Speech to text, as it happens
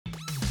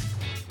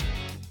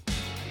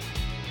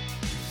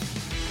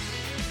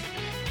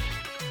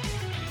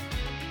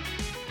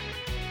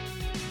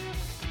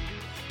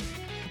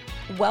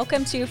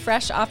Welcome to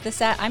Fresh Off the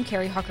Set. I'm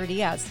Carrie Hawker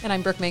Diaz. And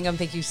I'm Brooke Mangum.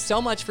 Thank you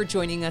so much for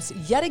joining us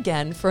yet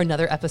again for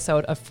another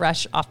episode of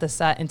Fresh Off the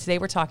Set. And today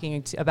we're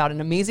talking about an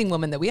amazing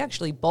woman that we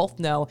actually both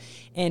know.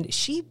 And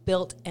she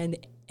built an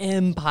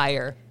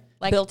empire.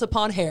 Built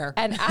upon hair.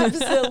 An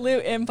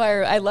absolute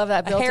empire. I love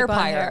that. Built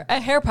upon hair. A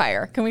hair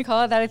pyre. Can we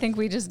call it that? I think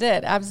we just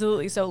did.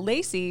 Absolutely. So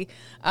Lacey,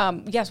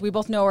 yes, we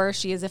both know her.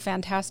 She is a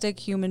fantastic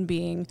human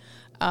being.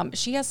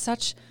 She has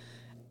such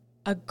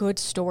a good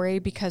story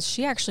because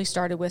she actually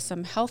started with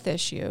some health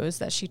issues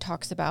that she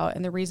talks about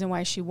and the reason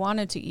why she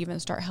wanted to even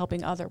start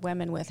helping other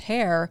women with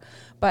hair.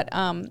 But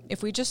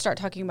if we just start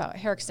talking about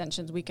hair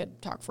extensions, we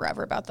could talk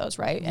forever about those,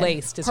 right?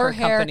 Laced is her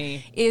company.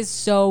 Hair is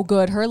so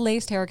good. Her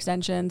laced hair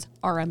extensions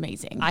are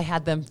amazing. I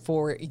had them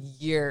for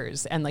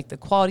years and like the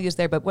quality is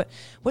there. But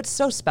what's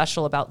so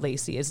special about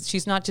Lacey is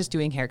she's not just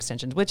doing hair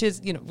extensions, which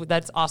is,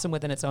 that's awesome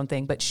within its own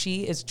thing, but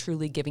she is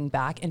truly giving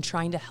back and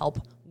trying to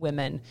help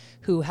women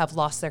who have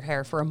lost their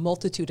hair for a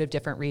multitude of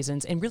different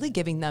reasons and really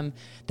giving them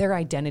their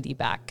identity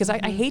back. Because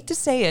I hate to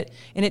say it,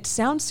 and it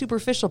sounds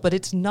superficial, but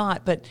it's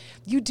not. But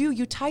you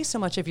tie so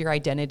much of your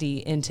identity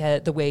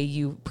into the way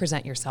you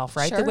present yourself,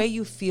 right? Sure. The way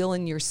you feel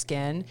in your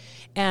skin.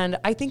 And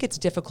I think it's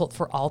difficult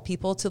for all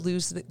people to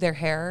lose their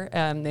hair.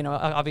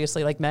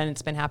 Obviously like men,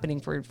 it's been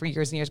happening for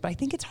years and years, but I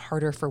think it's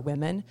harder for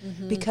women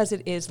because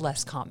it is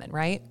less common,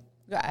 right?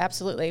 Yeah,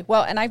 absolutely.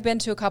 Well, and I've been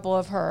to a couple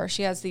of her.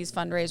 She has these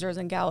fundraisers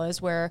and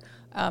galas where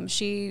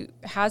she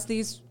has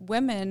these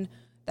women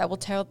that will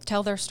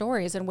tell their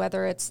stories, and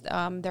whether it's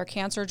their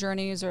cancer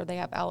journeys or they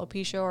have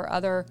alopecia or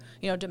other,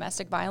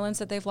 domestic violence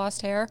that they've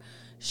lost hair,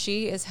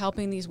 she is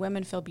helping these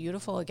women feel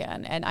beautiful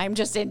again. And I'm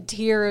just in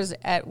tears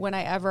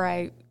whenever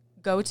I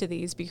go to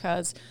these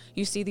because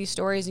you see these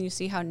stories and you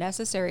see how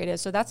necessary it is.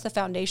 So that's the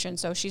foundation.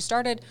 So she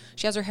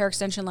has her hair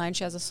extension line,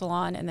 she has a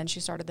salon, and then she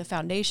started the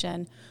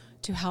foundation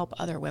to help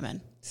other women.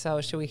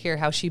 So should we hear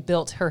how she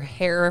built her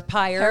hair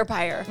pyre? Hair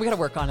pyre. We got to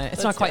work on it.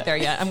 It's not quite there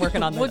yet. I'm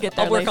working on We'll get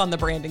there, I'll work Lacey. on the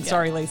branding. Yeah.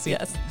 Sorry, Lacey.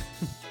 Yes.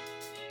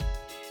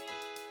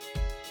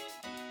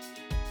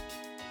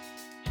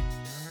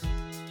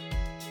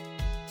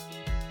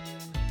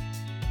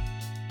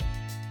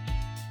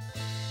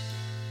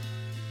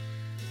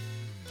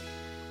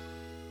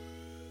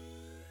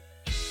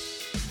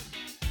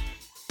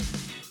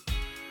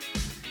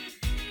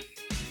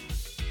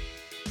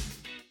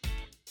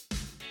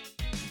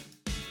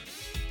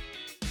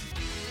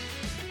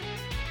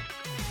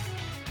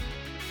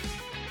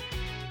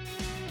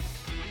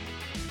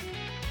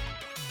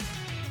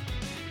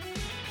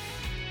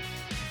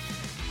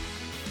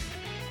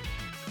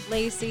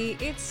 Lacey,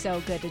 it's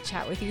so good to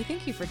chat with you.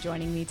 Thank you for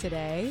joining me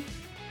today.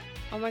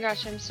 Oh my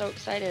gosh, I'm so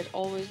excited.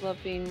 Always love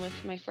being with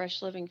my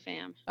Fresh Living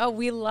fam. Oh,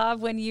 we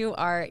love when you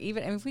are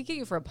if we get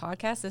you for a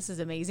podcast, this is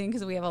amazing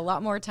because we have a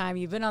lot more time.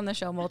 You've been on the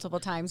show multiple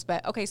times,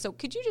 but okay, so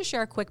could you just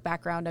share a quick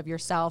background of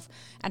yourself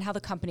and how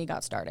the company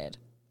got started?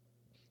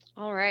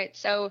 All right.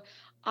 So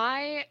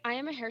I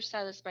am a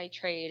hairstylist by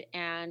trade,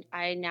 and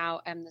I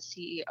now am the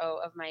CEO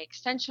of my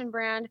extension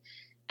brand.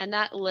 And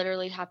that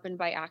literally happened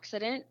by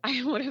accident.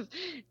 I would have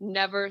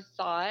never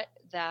thought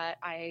that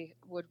I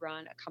would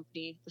run a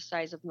company the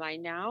size of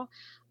mine now,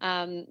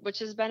 which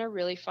has been a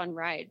really fun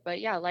ride. But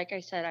yeah, like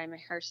I said, I'm a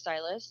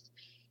hairstylist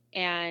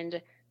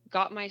and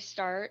got my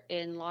start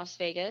in Las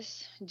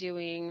Vegas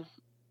doing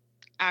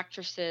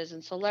actresses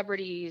and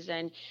celebrities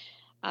and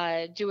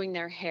doing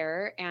their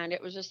hair. And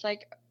it was just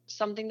like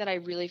something that I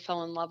really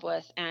fell in love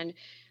with. And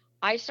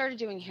I started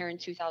doing hair in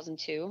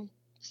 2002.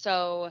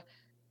 So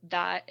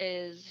that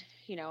is...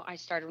 I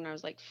started when I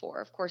was like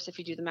 4, of course, if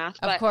you do the math.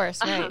 Of course,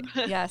 right.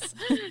 Yes.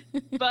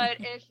 But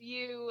if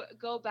you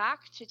go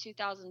back to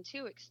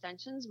 2002,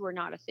 extensions were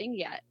not a thing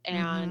yet.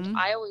 And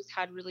I always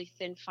had really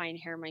thin, fine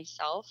hair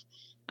myself.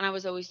 And I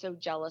was always so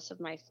jealous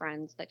of my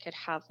friends that could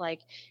have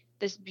like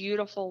this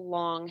beautiful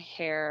long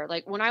hair.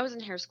 Like when I was in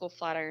hair school,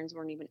 flat irons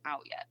weren't even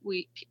out yet.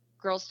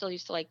 Girls still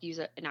used to like use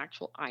an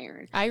actual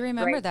iron. I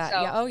remember right? that.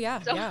 So, yeah. Oh,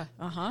 yeah. So, yeah.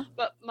 Uh-huh.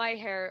 But my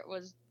hair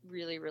was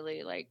really,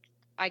 really like,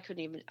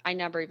 I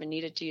never even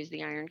needed to use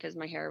the iron because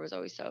my hair was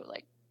always so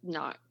like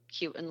not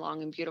cute and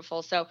long and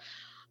beautiful. So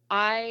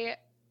I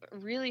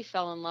really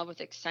fell in love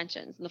with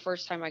extensions. And the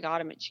first time I got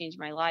them, it changed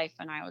my life.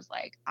 And I was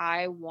like,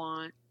 I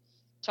want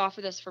to offer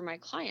this for my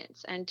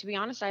clients. And to be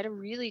honest, I had to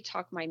really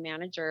talk my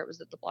manager. It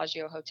was at the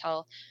Bellagio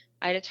Hotel.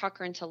 I had to talk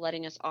her into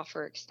letting us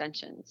offer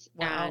extensions.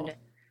 Wow. And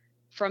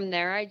from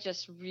there, I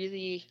just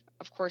really,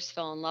 of course,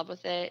 fell in love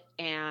with it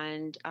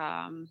and,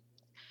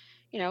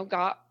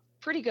 got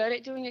pretty good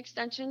at doing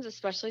extensions,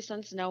 especially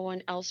since no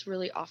one else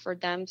really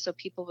offered them. So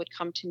people would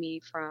come to me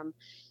from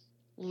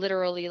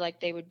literally like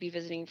they would be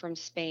visiting from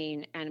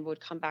Spain and would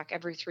come back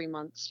every 3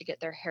 months to get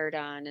their hair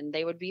done. And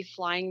they would be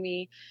flying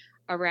me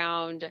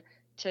around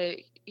to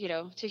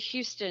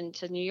Houston,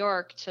 to New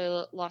York,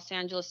 to Los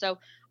Angeles. So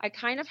I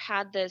kind of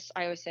had this,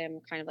 I always say I'm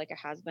kind of like a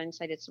has-been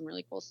because I did some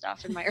really cool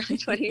stuff in my early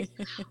 20s.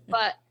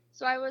 But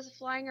so I was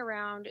flying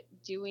around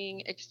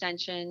doing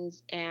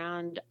extensions,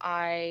 and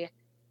I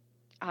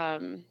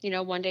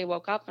one day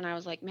woke up and I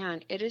was like,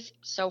 man, it is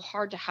so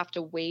hard to have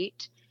to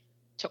wait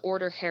to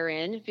order hair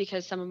in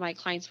because some of my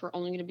clients were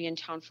only going to be in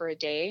town for a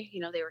day. You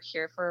know, they were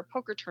here for a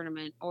poker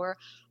tournament or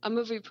a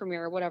movie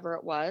premiere, whatever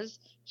it was,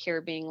 here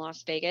being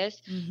Las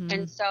Vegas. Mm-hmm.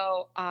 And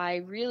so I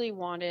really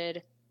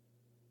wanted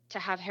to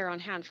have hair on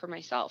hand for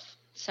myself.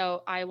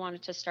 So I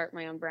wanted to start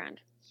my own brand.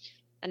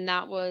 And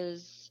that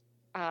was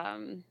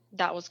kind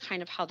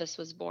of how this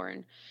was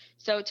born.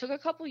 So it took a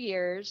couple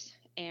years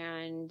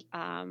and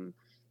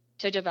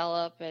to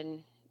develop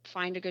and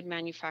find a good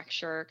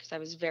manufacturer because I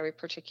was very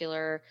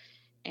particular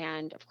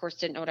and of course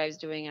didn't know what I was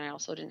doing and I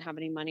also didn't have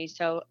any money.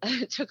 So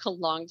it took a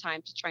long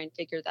time to try and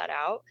figure that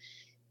out.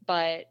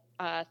 But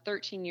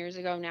 13 years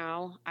ago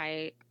now,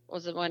 I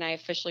was when I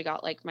officially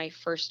got like my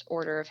first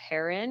order of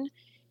hair in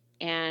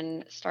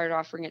and started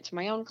offering it to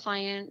my own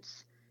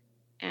clients.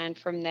 And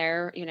from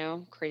there, you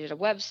know, created a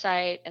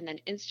website and then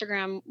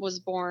Instagram was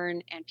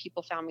born and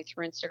people found me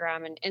through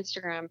Instagram and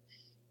Instagram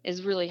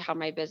is really how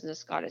my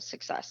business got its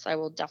success. I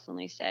will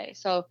definitely say.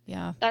 So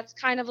Yeah. that's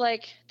kind of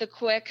like the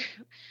quick,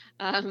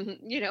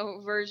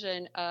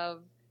 version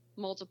of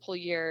multiple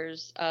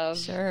years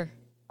Sure.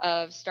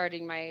 of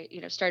starting my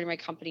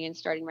company and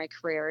starting my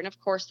career. And of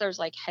course, there's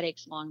like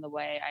headaches along the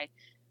way.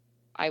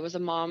 I was a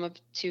mom of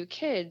two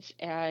kids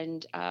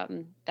and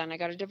then I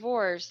got a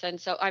divorce.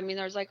 And so, I mean,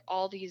 there's like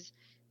all these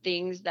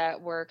things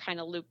that were kind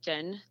of looped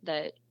in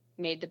that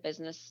made the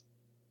business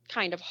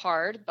kind of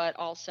hard, but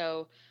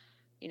also,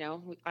 you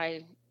know,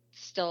 I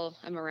still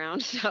am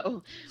around.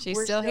 So She's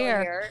we're still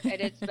here. and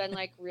it's been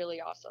like really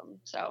awesome.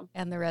 So,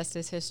 And the rest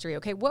is history.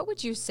 Okay. What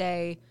would you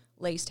say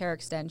laced hair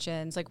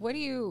extensions, like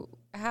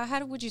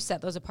how would you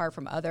set those apart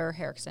from other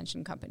hair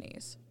extension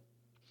companies?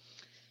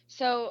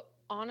 so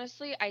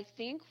honestly, I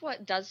think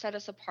what does set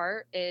us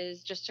apart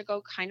is just to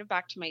go kind of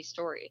back to my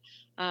story.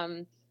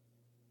 Um,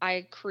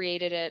 I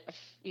created it,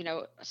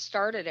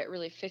 started it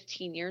really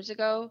 15 years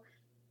ago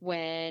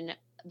when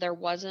there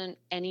wasn't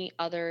any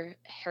other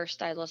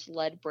hairstylist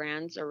led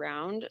brands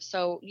around.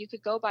 So you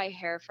could go buy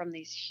hair from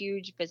these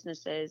huge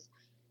businesses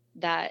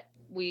that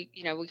we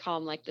call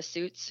them like the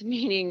suits,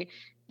 meaning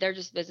they're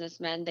just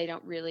businessmen. They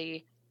don't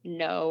really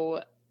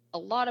know a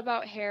lot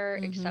about hair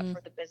except Mm-hmm.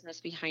 for the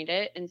business behind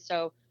it. And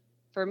so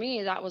for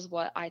me, that was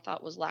what I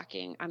thought was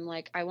lacking. I'm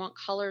like, I want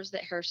colors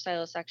that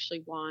hairstylists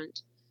actually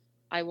want.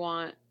 I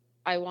want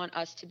I want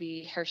us to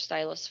be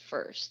hairstylists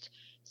first.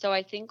 So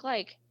I think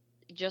like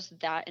just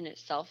that in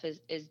itself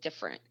is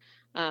different.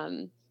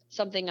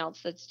 Something else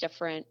that's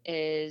different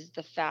is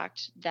the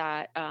fact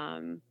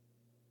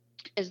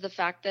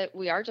that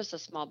we are just a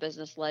small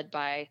business led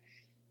by,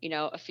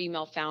 a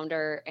female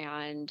founder,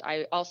 and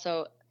I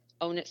also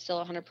own it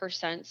still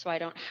 100%. So I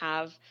don't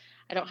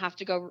have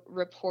to go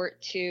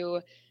report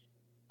to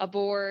a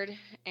board,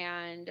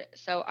 and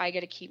so I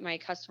get to keep my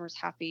customers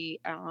happy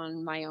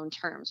on my own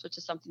terms, which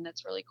is something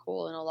that's really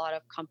cool. And a lot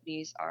of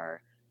companies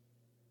are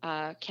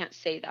can't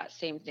say that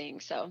same thing.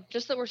 So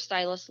just that we're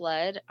stylist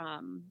led,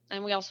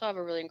 and we also have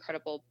a really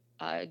incredible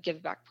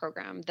give back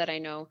program that I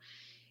know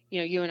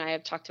you and I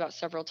have talked about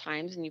several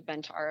times, and you've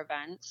been to our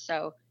events.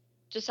 So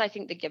just I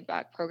think the give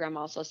back program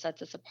also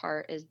sets us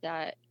apart is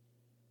that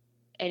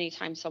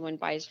anytime someone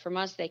buys from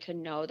us, they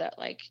can know that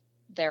like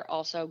they're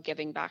also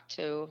giving back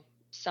to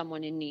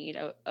someone in need,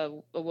 a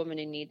woman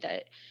in need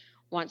that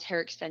wants hair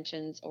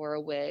extensions or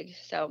a wig.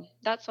 So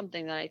that's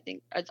something that I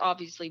think it's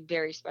obviously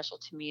very special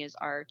to me is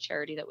our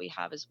charity that we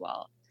have as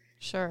well.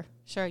 Sure.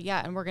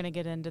 Yeah. And we're going to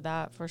get into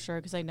that for sure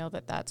because I know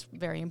that that's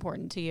very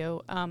important to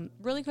you.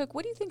 Really quick,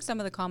 what do you think some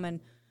of the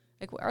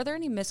are there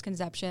any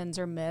misconceptions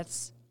or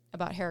myths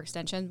about hair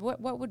extensions?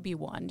 What would be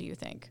one, do you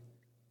think?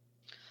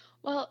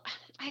 Well,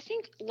 I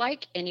think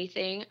like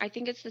anything, I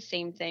think it's the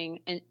same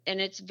thing. And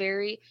it's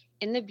very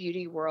in the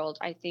beauty world,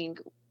 I think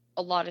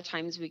a lot of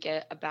times we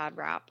get a bad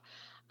rap.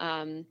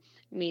 Um,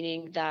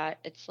 Meaning that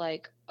it's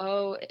like,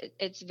 oh,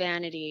 it's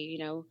vanity,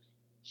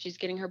 she's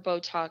getting her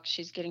Botox,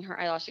 she's getting her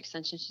eyelash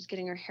extensions, she's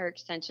getting her hair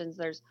extensions.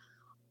 There's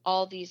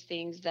all these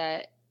things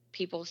that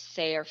people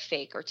say are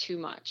fake or too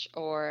much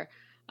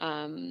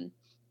um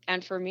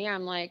and for me,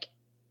 I'm like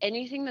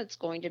anything that's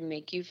going to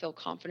make you feel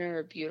confident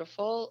or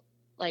beautiful,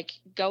 like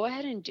go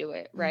ahead and do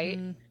it, right?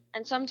 Mm-hmm.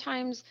 And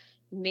sometimes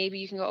maybe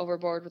you can go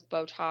overboard with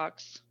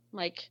Botox,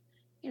 like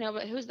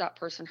but who's that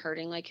person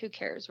hurting? Like who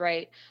cares,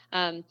 right?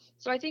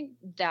 So I think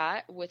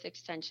that with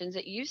extensions,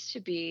 it used to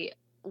be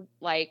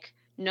like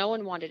no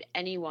one wanted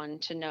anyone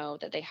to know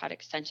that they had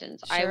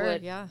extensions. Sure.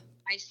 Yeah.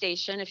 My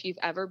station, if you've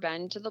ever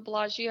been to the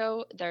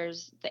Bellagio,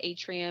 there's the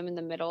atrium in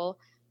the middle.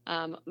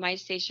 My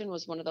station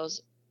was one of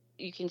those,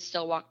 you can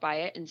still walk by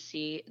it and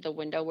see the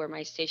window where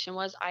my station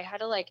was. I had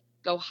to like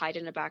go hide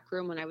in a back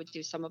room when I would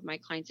do some of my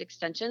clients'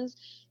 extensions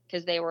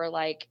because they were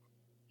like,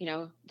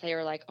 oh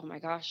my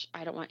gosh,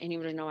 I don't want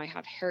anyone to know I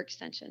have hair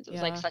extensions. It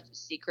was like Yeah. such a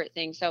secret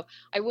thing. So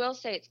I will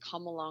say it's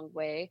come a long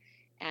way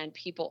and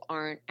people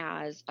aren't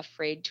as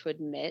afraid to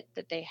admit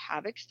that they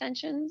have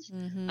extensions.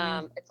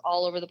 Mm-hmm. It's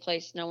all over the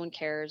place. No one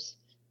cares.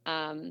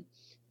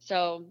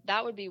 So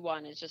that would be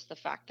one is just the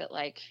fact that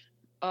like,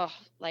 oh,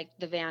 like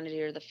the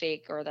vanity or the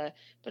fake but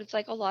it's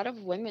like a lot of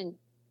women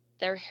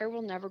their hair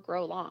will never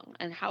grow long.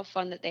 And how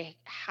fun that they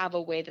have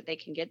a way that they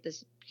can get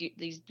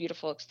these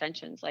beautiful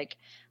extensions, like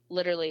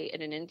literally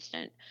in an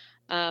instant.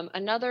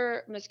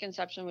 Another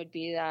misconception would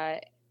be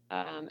that,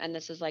 and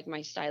this is like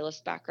my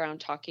stylist background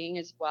talking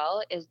as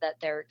well, is that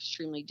they're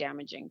extremely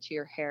damaging to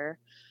your hair.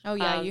 Oh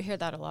yeah, you hear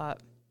that a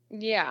lot.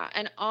 Yeah,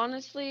 and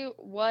honestly,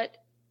 what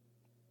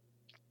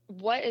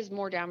is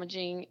more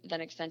damaging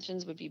than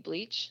extensions would be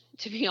bleach,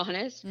 to be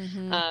honest.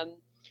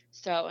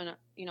 So,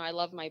 and I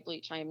love my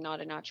bleach. I am not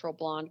a natural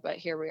blonde, but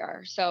here we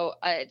are. So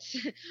it's,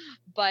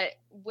 but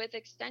with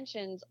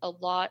extensions, a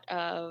lot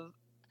of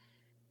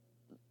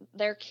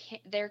there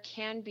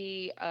can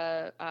be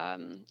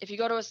if you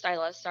go to a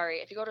stylist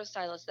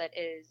that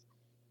is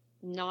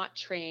not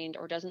trained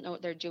or doesn't know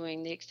what they're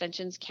doing, the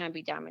extensions can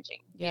be damaging.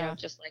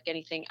 Just like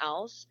anything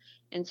else.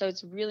 And so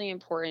it's really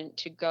important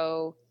to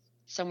go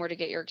somewhere to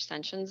get your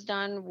extensions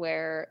done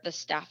where the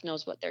staff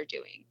knows what they're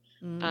doing.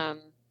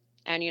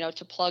 And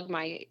to plug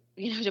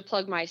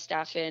my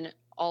staff in,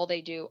 all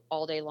they do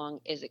all day long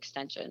is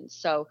extensions.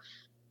 So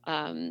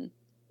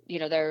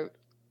they're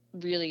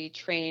really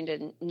trained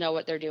and know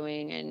what they're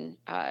doing, and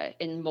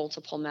in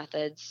multiple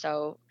methods,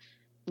 so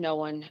no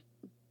one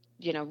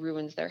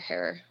ruins their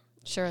hair.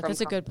 Sure,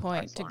 that's a good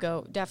point.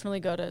 Definitely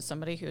go to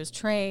somebody who is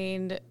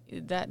trained,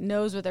 that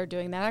knows what they're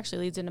doing. That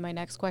actually leads into my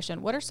next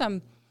question. What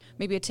are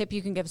maybe a tip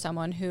you can give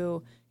someone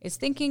who is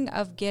thinking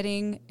of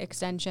getting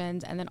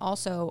extensions, and then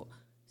also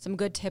some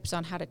good tips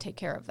on how to take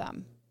care of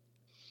them?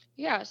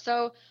 Yeah,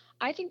 so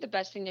I think the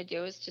best thing to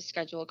do is to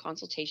schedule a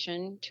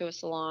consultation to a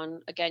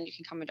salon. Again, you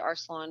can come into our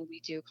salon.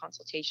 We do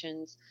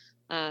consultations,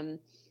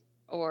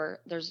 or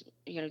there's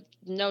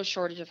no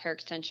shortage of hair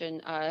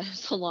extension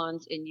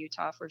salons in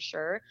Utah for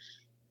sure.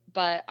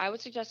 But I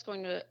would suggest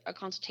going to a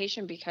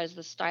consultation, because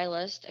the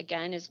stylist,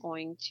 again, is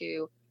going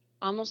to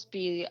almost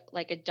be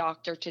like a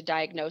doctor to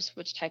diagnose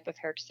which type of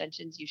hair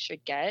extensions you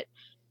should get.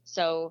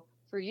 So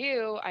for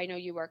you, I know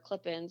you wear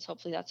clip-ins.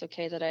 Hopefully that's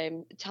okay that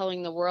I'm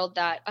telling the world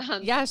that.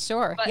 Yeah,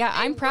 sure. Yeah,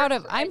 I'm proud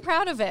of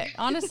it.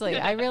 Honestly,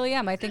 I really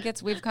am. I think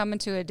we've come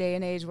into a day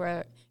and age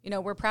where,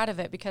 we're proud of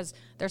it because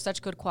they're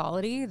such good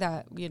quality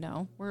that,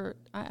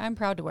 I'm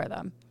proud to wear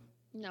them.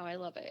 No, I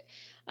love it.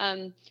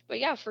 But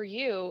yeah, for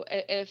you,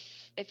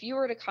 if you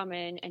were to come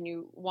in and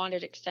you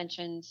wanted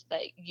extensions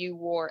that you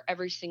wore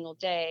every single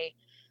day,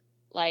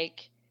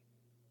 like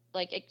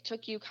it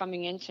took you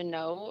coming in to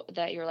know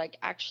that you're like,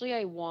 actually,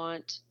 I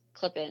want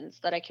clip-ins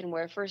that I can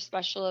wear for a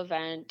special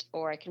event,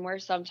 or I can wear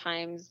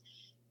sometimes,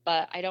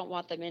 but I don't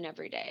want them in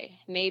every day.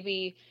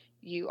 Maybe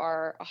you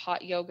are a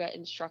hot yoga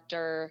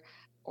instructor,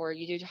 or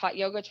you do hot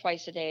yoga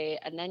twice a day,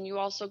 and then you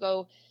also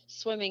go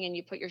swimming and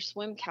you put your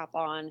swim cap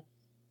on.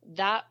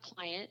 That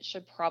client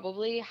should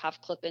probably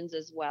have clip-ins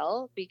as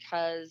well,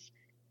 because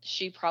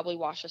she probably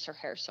washes her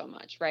hair so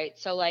much, right?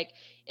 So like,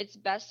 it's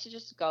best to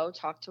just go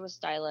talk to a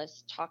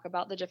stylist, talk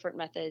about the different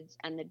methods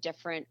and the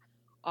different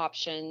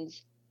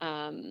options,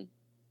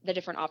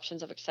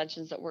 of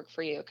extensions that work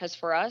for you. Because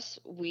for us,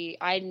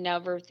 I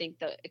never think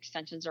that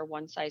extensions are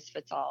one size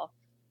fits all,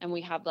 and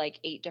we have like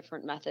 8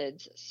 different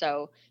methods.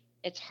 So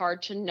it's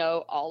hard to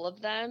know all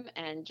of them,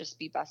 and just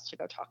be best to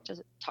go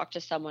talk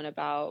to someone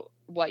about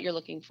what you're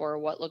looking for,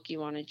 what look you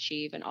want to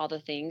achieve, and all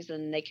the things,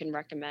 and they can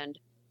recommend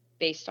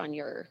based on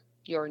your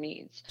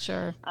needs.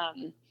 Sure.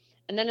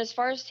 And then as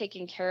far as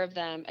taking care of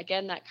them,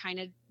 again, that kind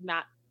of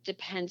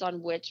depends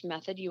on which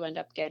method you end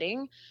up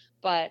getting.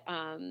 But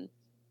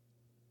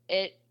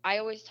I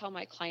always tell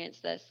my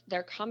clients this: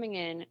 they're coming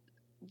in,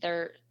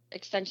 their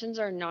extensions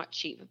are not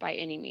cheap by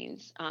any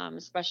means,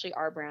 especially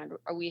our brand.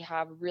 We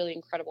have really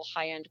incredible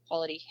high-end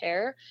quality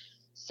hair,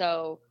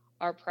 so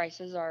our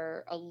prices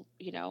are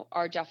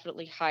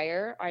definitely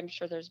higher. I'm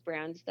sure there's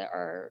brands that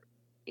are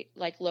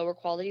like lower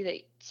quality that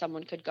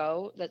someone could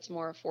go that's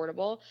more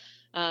affordable,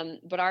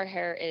 but our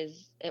hair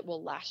it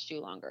will last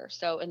you longer.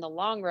 So in the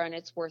long run,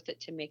 it's worth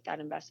it to make that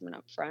investment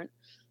up front.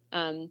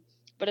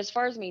 But as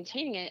far as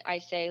maintaining it, I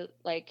say,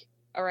 like,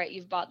 all right,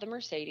 you've bought the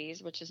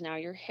Mercedes, which is now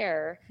your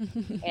hair,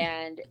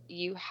 and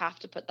you have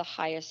to put the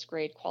highest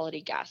grade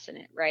quality gas in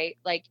it, right?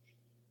 Like,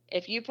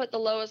 if you put the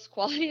lowest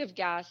quality of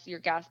gas,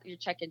 your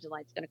check engine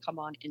light's going to come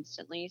on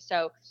instantly.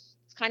 So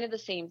it's kind of the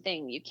same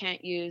thing. You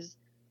can't use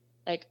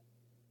like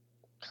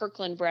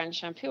Kirkland brand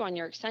shampoo on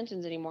your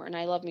extensions anymore. And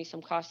I love me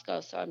some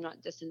Costco, so I'm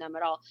not dissing them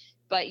at all.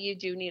 But you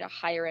do need a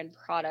higher end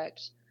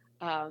product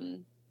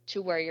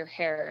to wear your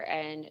hair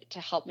and to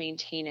help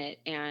maintain it,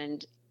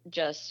 and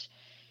just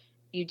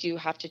you do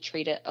have to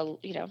treat it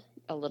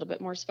a little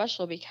bit more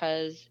special,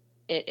 because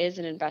it is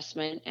an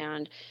investment,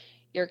 and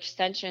your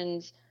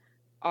extensions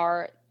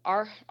are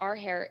our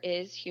hair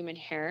is human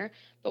hair,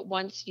 but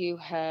once you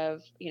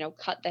have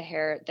cut the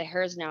hair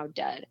is now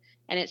dead,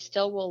 and it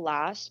still will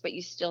last, but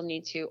you still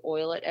need to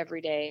oil it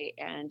every day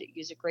and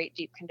use a great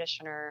deep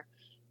conditioner,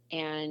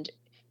 and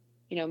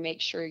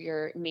make sure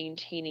you're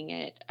maintaining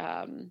it,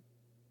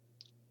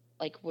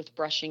 like with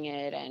brushing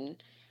it.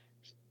 And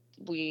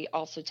we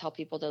also tell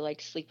people to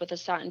like sleep with a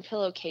satin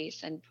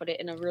pillowcase and put it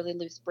in a really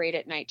loose braid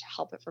at night to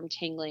help it from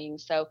tangling.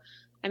 So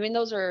I mean,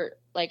 those are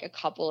like a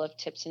couple of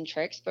tips and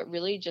tricks, but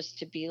really just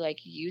to be like,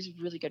 use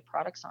really good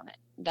products on it.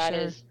 That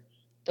Sure. is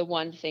the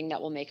one thing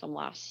that will make them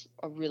last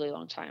a really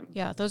long time.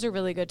 Yeah, those are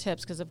really good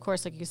tips because, of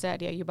course, like you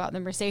said, yeah, you bought the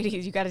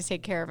Mercedes, you got to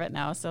take care of it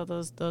now. So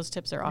those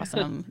tips are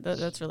awesome.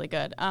 That's really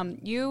good.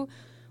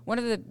 One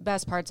of the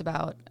best parts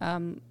about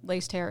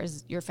Laced Hair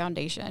is your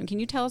foundation. Can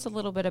you tell us a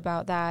little bit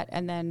about that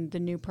and then the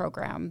new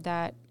program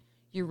that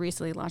you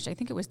recently launched? I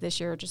think it was this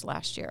year or just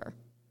last year.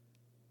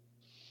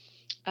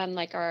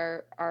 Like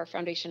our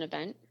foundation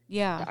event,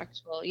 Yeah. the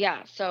actual,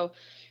 yeah. So,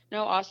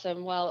 no,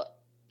 awesome. Well,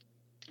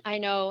 I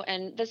know,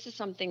 and this is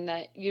something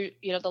that you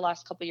know, the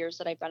last couple of years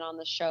that I've been on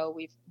the show,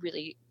 we've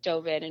really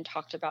dove in and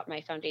talked about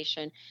my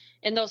foundation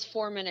in those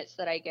 4 minutes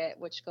that I get,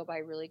 which go by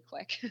really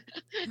quick.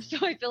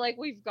 So I feel like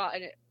we've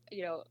gotten it,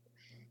 you know,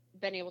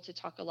 been able to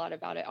talk a lot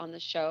about it on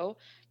the show.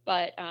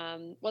 But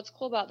what's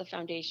cool about the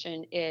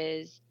foundation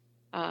is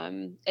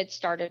it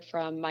started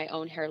from my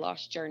own hair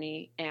loss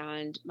journey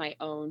and my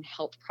own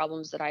health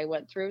problems that I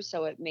went through.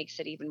 So it makes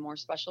it even more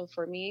special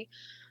for me.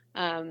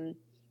 Um,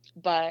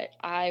 but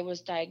I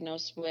was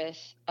diagnosed with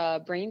a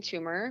brain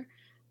tumor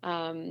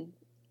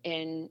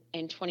in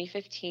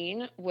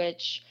 2015,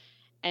 which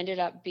ended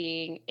up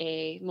being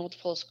a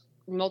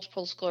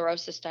multiple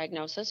sclerosis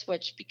diagnosis.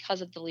 Which,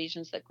 because of the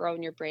lesions that grow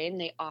in your brain,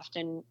 they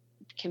often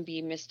can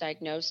be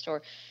misdiagnosed,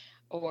 or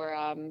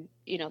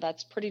you know,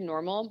 that's pretty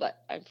normal. But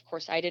of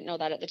course, I didn't know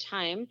that at the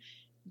time.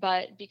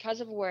 But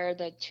because of where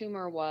the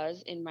tumor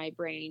was in my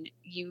brain,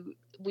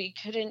 we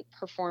couldn't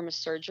perform a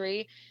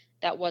surgery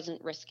that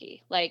wasn't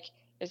risky. Like,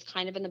 it was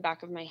kind of in the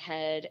back of my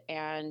head,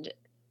 and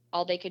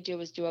all they could do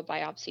was do a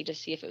biopsy to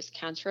see if it was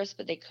cancerous,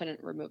 but they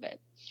couldn't remove it.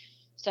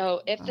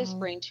 So if this Oh,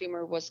 brain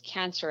tumor was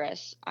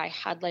cancerous, I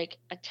had like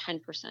a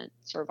 10%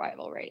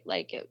 survival rate.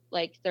 Like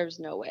there's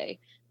no way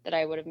that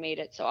I would have made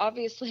it. So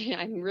obviously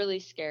I'm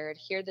really scared.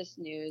 Hear this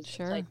news. It's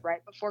sure. like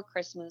right before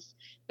Christmas.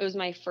 It was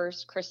my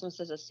first Christmas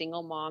as a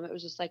single mom. It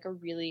was just like a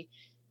really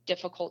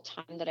difficult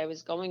time that I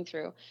was going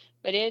through.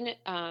 But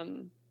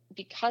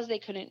because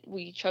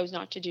we chose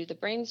not to do the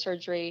brain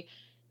surgery,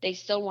 they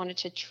still wanted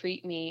to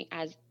treat me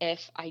as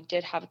if I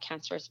did have a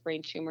cancerous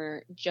brain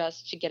tumor,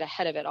 just to get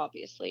ahead of it,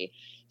 obviously.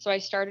 So I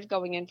started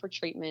going in for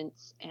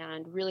treatments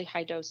and really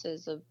high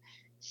doses of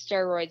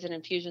steroids and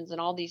infusions and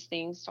all these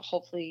things to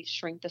hopefully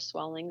shrink the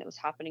swelling that was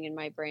happening in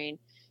my brain.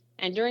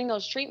 And during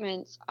those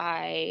treatments,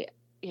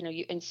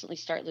 you instantly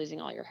start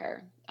losing all your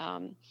hair.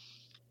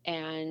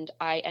 And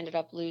I ended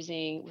up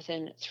losing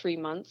within 3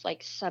 months,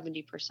 like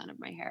 70% of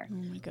my hair. Oh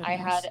my I goodness.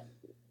 had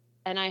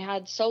I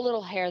had so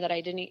little hair that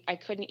I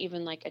couldn't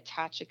even like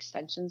attach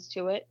extensions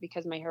to it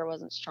because my hair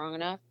wasn't strong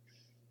enough.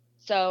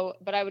 So,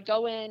 but I would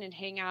go in and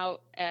hang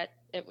out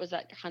it was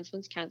at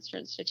Huntsman's Cancer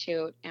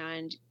Institute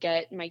and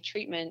get my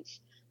treatments.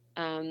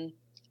 Um,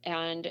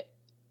 and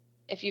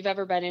if you've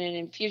ever been in an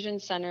infusion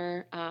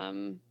center,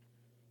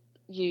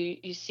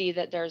 you see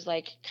that there's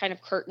like kind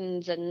of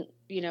curtains and,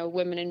 you know,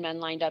 women and men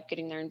lined up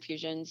getting their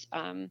infusions.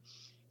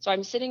 So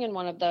I'm sitting in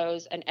one of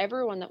those, and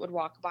everyone that would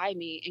walk by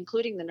me,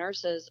 including the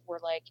nurses, were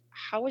like,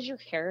 how would your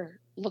hair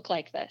look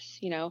like this?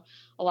 You know,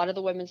 a lot of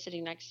the women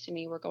sitting next to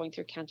me were going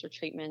through cancer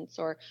treatments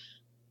or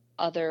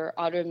other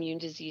autoimmune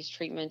disease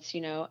treatments,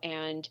 you know,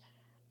 and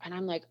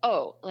I'm like,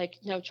 oh, like,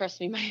 no, trust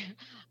me,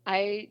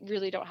 I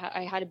really don't have,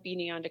 I had a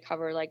beanie on to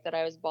cover like that.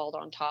 I was bald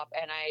on top,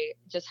 and I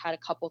just had a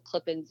couple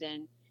clip-ins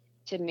in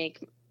to make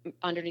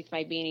underneath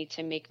my beanie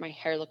to make my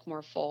hair look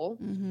more full.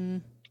 Mm-hmm.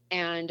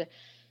 And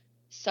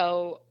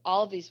so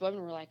all of these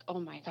women were like, oh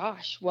my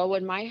gosh, well,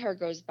 when my hair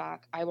goes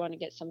back, I want to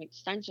get some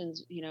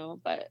extensions, you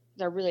know, but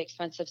they're really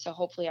expensive. So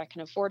hopefully I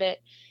can afford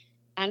it.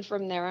 And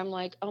from there, I'm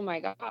like, oh my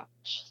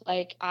gosh,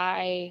 like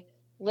I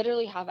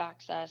literally have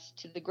access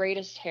to the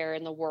greatest hair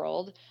in the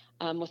world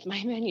with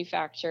my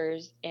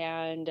manufacturers,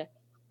 and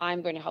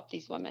I'm going to help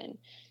these women.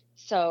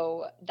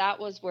 So that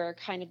was where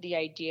kind of the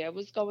idea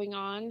was going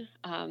on.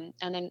 And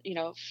then, you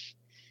know,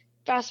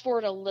 fast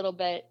forward a little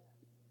bit,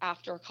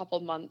 after a couple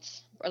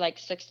months or like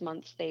 6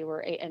 months, they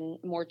were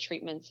and more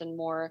treatments and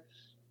more,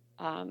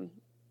 um,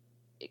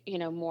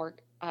 more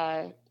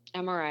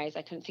MRIs.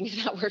 I couldn't think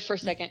of that word for a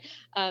second.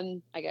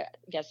 I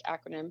guess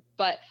acronym.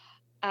 But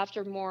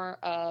after more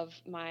of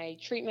my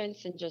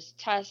treatments and just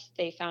tests,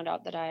 they found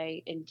out that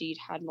I indeed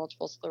had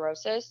multiple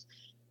sclerosis.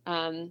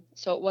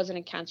 So it wasn't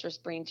a cancerous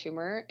brain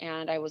tumor,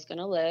 and I was going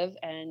to live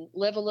and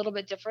live a little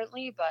bit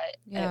differently, but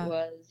it Yeah.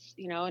 was,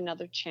 you know,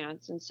 another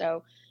chance. And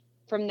so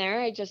from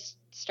there, I just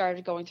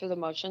started going through the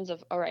motions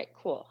of, all right,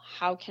 cool.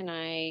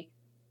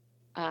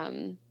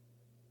 Um,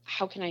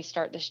 how can I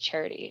start this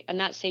charity? And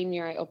that same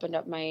year, I opened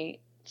up my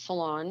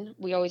salon.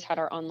 We always had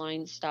our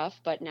online stuff,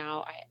 but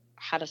now I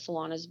had a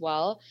salon as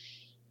well.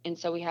 And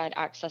so we had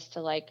access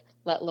to like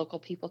let local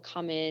people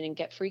come in and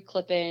get free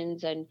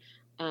clip-ins and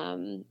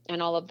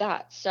all of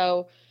that.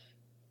 So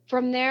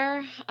from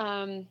there, we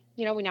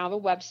now have a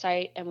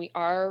website, and we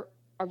are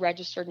a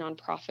registered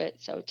nonprofit,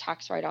 so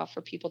tax write-off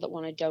for people that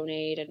want to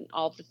donate and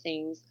all of the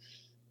things.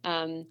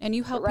 And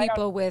you help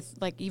people with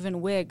like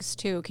even wigs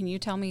too. Can you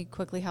tell me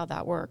quickly how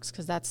that works?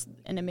 Because that's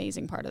an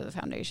amazing part of the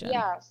foundation.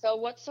 Yeah. So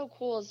what's so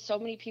cool is so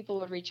many people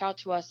would reach out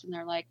to us and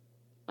they're like,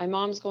 my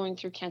mom's going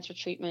through cancer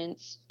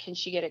treatments. Can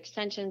she get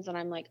extensions? And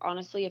I'm like,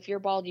 honestly, if you're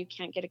bald, you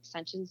can't get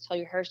extensions till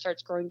your hair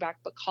starts growing back,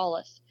 but call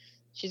us.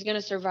 She's going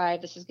to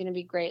survive. This is going to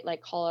be great.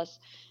 Like, call us.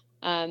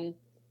 And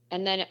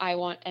then I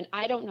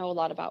don't know a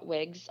lot about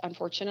wigs,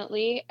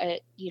 unfortunately. I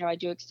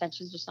do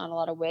extensions, just not a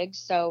lot of wigs.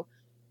 So,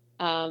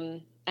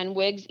 and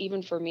wigs,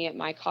 even for me at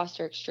my cost,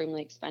 are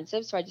extremely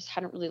expensive. So I just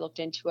hadn't really looked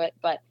into it.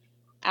 But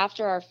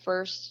after our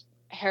first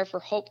Hair for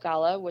Hope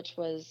Gala, which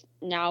was,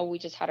 now we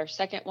just had our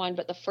second one,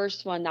 but the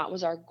first one, that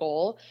was our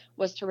goal,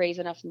 was to raise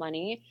enough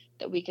money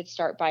that we could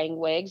start buying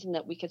wigs and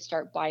that we could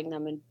start buying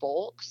them in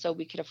bulk so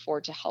we could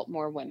afford to help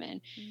more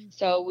women.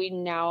 So we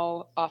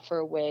now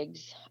offer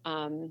wigs.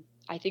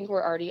 I think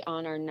we're already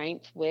on our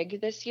 9th wig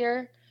this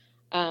year,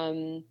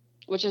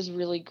 which is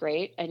really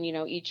great. And,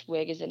 each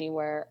wig is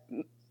anywhere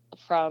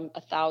from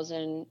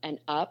 $1,000 and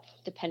up,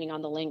 depending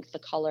on the length, the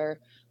color,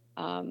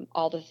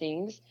 all the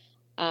things.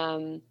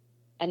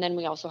 And then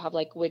we also have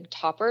like wig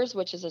toppers,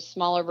 which is a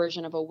smaller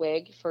version of a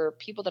wig for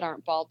people that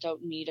aren't bald,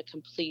 don't need a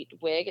complete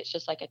wig. It's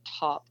just like a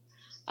top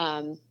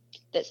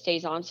that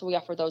stays on. So we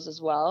offer those as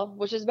well,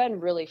 which has been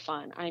really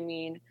fun. I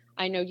mean,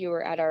 I know you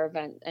were at our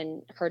event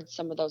and heard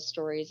some of those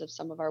stories of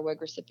some of our wig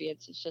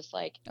recipients. It's just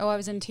like, oh, I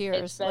was in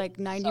tears like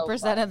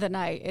 90% of the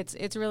night.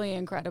 It's really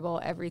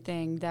incredible,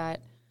 everything that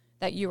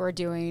you are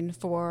doing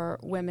for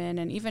women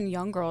and even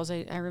young girls.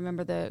 I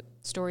remember the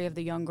story of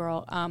the young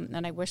girl,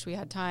 and I wish we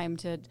had time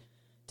to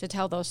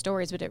tell those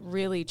stories, but it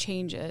really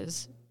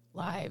changes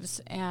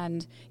lives.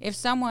 And if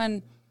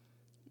someone,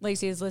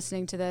 Lacey, is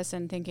listening to this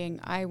and thinking,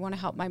 I want to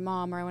help my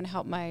mom, or I want to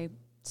help my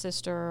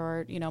sister,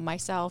 or,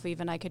 myself,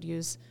 even I could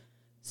use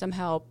some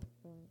help,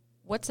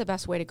 what's the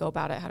best way to go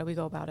about it? How do we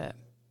go about it?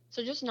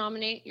 So just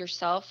nominate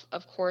yourself.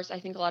 Of course, I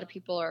think a lot of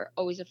people are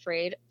always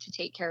afraid to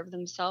take care of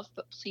themselves,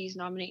 but please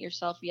nominate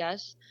yourself.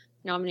 Yes.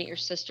 Nominate your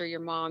sister, your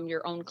mom,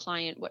 your own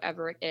client,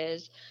 whatever it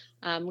is.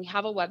 We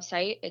have a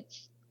website.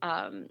 It's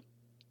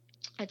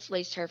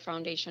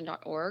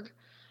lacedhairfoundation.org.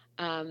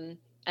 And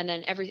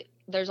then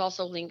there's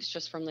also links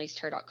just from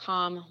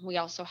lacedhair.com. We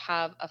also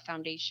have a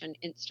foundation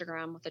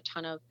Instagram with a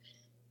ton of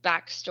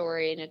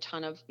backstory and a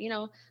ton of,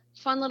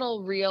 fun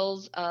little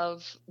reels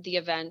of the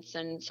events.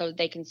 And so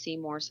they can see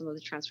more, some of the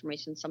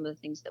transformations, some of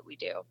the things that we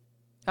do.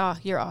 Oh,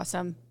 you're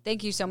awesome.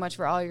 Thank you so much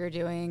for all you're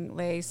doing,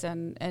 Lace,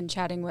 and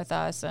chatting with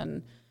us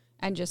and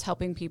just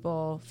helping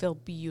people feel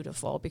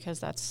beautiful, because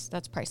that's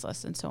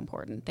priceless and so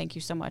important. Thank you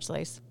so much,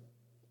 Lace.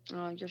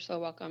 Oh, you're so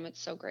welcome. It's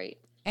so great.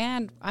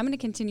 And I'm going to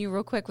continue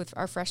real quick with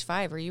our Fresh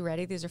 5. Are you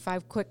ready? These are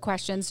 5 quick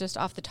questions just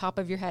off the top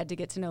of your head to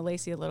get to know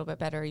Lacey a little bit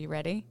better. Are you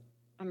ready?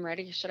 I'm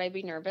ready. Should I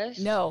be nervous?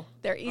 No,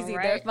 they're easy.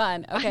 Right. They're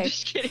fun. Okay. I'm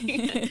just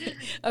kidding.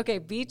 Okay.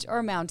 Beach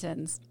or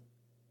mountains?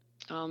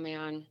 Oh,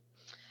 man.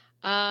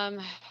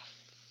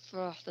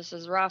 This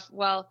is rough.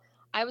 Well,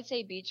 I would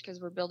say beach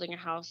because we're building a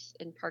house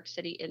in Park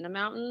City in the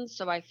mountains.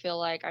 So I feel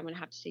like I'm going to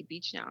have to say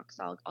beach now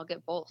because I'll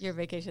get both. Your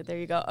vacation. There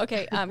you go.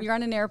 Okay. You're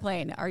on an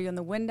airplane. Are you in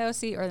the window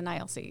seat or the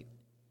aisle seat?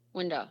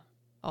 Window.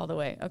 All the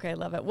way. Okay.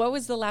 Love it. What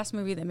was the last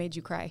movie that made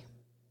you cry?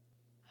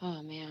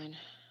 Oh, man.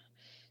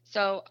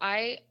 So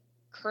I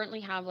currently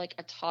have like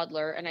a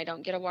toddler and I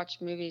don't get to watch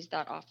movies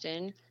that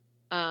often.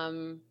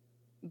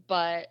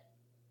 But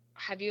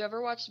have you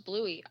ever watched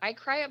Bluey? I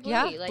cry at Bluey.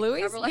 Yeah, like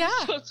Bluey's, several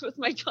episodes with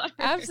my daughter.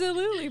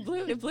 Absolutely.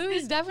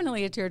 Bluey's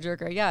definitely a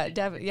tearjerker. Yeah,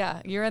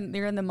 yeah. You're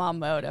in the mom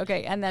mode.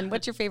 Okay. And then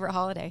what's your favorite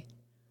holiday?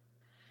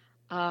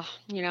 I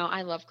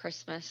love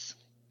Christmas.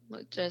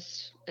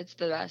 It's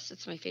the best.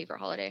 It's my favorite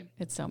holiday.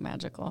 It's so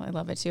magical. I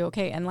love it too.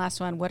 Okay. And last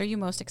one, what are you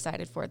most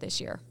excited for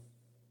this year?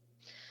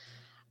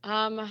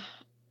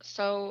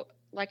 So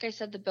like I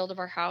said, the build of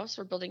our house,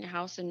 we're building a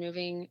house and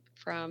moving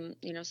from,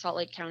 Salt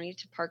Lake County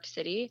to Park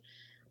City.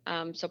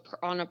 On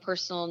a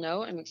personal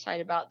note, I'm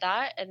excited about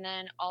that. And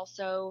then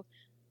also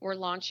we're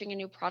launching a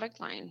new product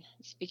line.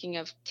 Speaking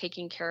of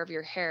taking care of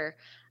your hair.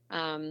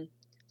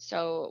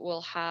 So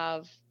we'll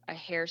have a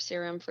hair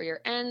serum for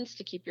your ends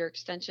to keep your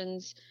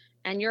extensions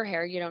and your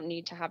hair. You don't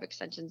need to have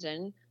extensions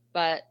in,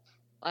 but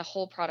a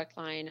whole product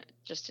line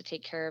just to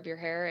take care of your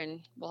hair.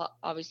 And we'll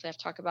obviously have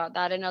to talk about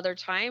that another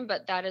time,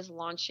 but that is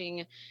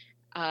launching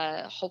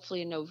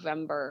hopefully in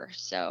November.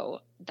 So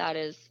that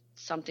is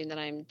something that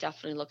I'm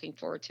definitely looking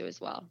forward to as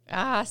well.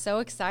 So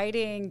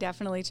exciting.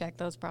 Definitely check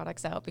those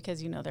products out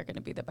because they're going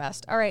to be the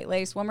best. All right,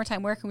 Lace, one more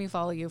time, where can we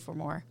follow you for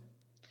more?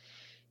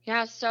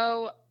 Yeah,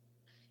 so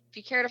if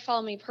you care to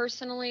follow me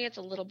personally, it's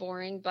a little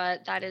boring,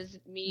 but that is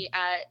me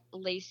at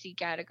Lacey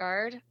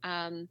Gattagard.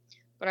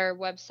 But our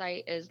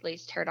website is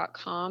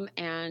lacedhair.com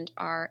and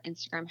our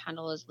Instagram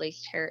handle is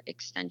Laced Hair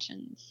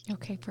Extensions.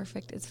 Okay,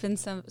 perfect. It's been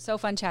so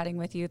fun chatting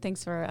with you.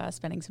 Thanks for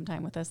spending some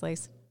time with us,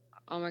 Lace.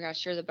 Oh my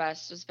gosh, you're the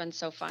best. It's been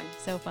so fun.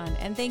 So fun.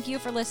 And thank you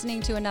for listening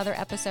to another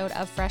episode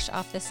of Fresh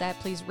Off the Set.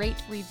 Please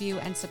rate, review,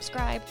 and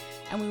subscribe,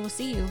 and we will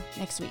see you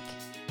next week.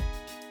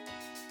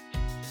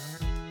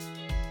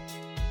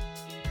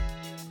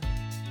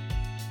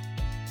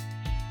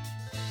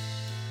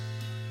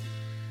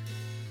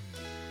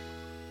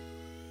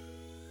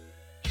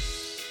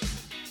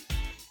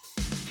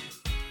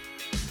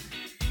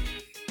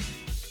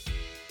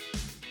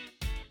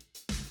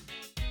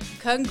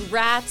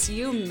 Congrats,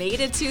 you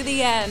made it to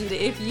the end.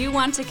 If you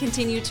want to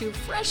continue to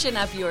freshen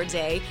up your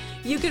day,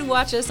 you can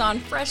watch us on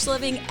Fresh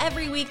Living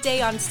every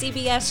weekday on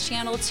CBS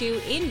Channel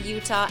 2 in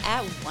Utah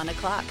at 1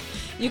 o'clock.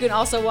 You can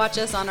also watch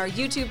us on our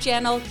YouTube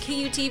channel,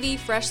 KUTV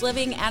Fresh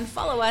Living, and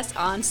follow us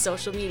on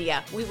social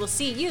media. We will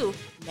see you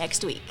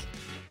next week.